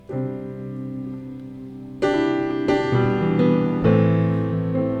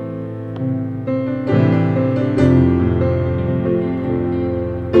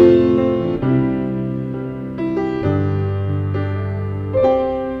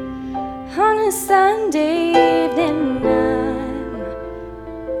Sunday evening, I'm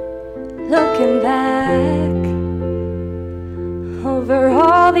looking back over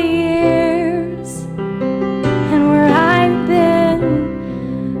all the years and where I've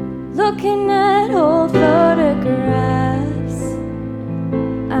been, looking at old photographs.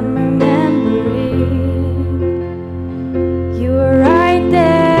 I'm remembering you were right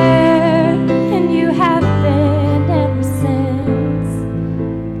there, and you have been ever since.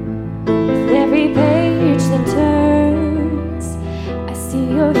 With every page that turns, I see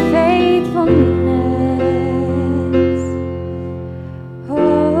your faithfulness.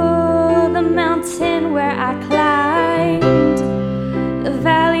 Oh, the mountain where I climbed, the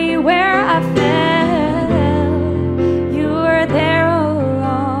valley where I fell, you were there all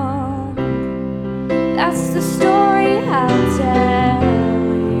along. That's the story I'll tell.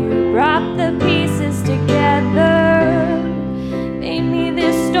 You brought the pieces together, made me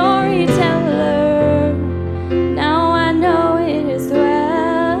this storyteller. Now I know it is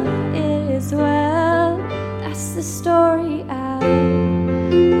well, it is well. That's the story I'll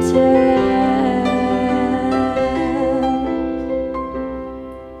tell.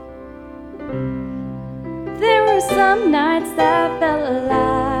 There were some nights that felt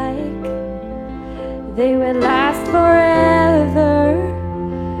like they would last forever,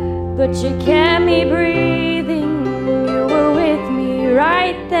 but you kept me breathing. You were with me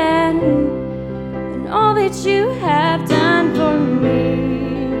right then, and all that you have done for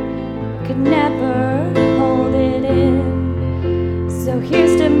me could never hold it in. So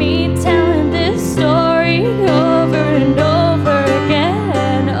here's to me telling this story over and over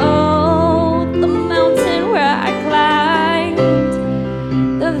again. Oh, the mountain where I climbed,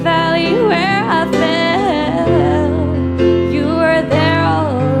 the valley where I fell, you were there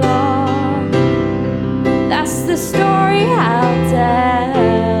all along. That's the story I'll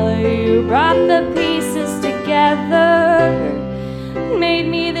tell. You brought the pieces together, made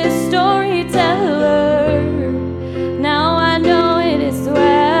me this storyteller. Now I know it is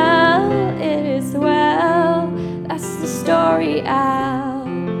well, it is well. That's the story I'll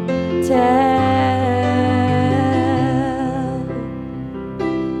tell.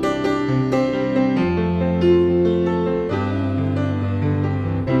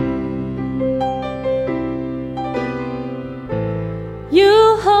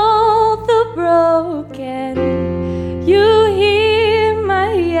 You hold the broken, you hear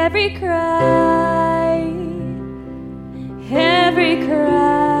my every cry, every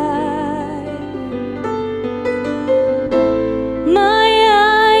cry. My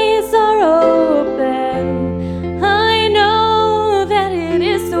eyes are open, I know that it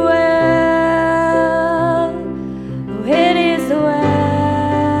is well, oh, it is well.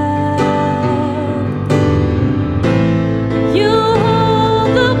 You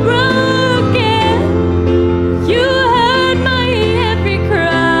hold the broken, you heard my every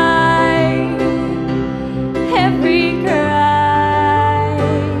cry, every cry.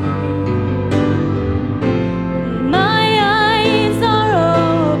 My eyes are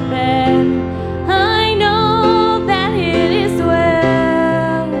open, I know that it is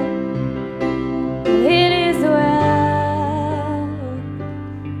well, it is well.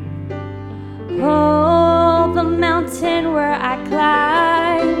 Oh, the mountain where I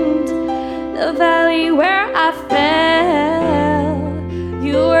climbed, the valley where I fell,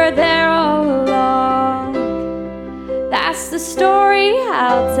 you were there all along. That's the story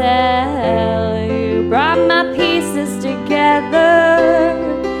I'll tell. You brought my pieces together,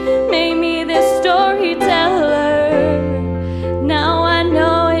 made me this storyteller. Now I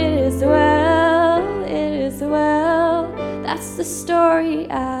know it is well, it is well. That's the story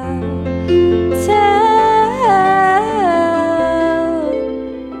I'll tell.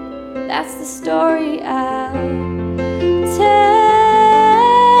 That's the story I'll tell.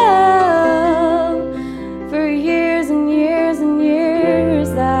 For years and years and years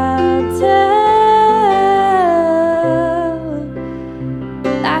I'll tell.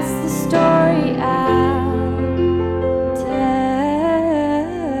 That's the story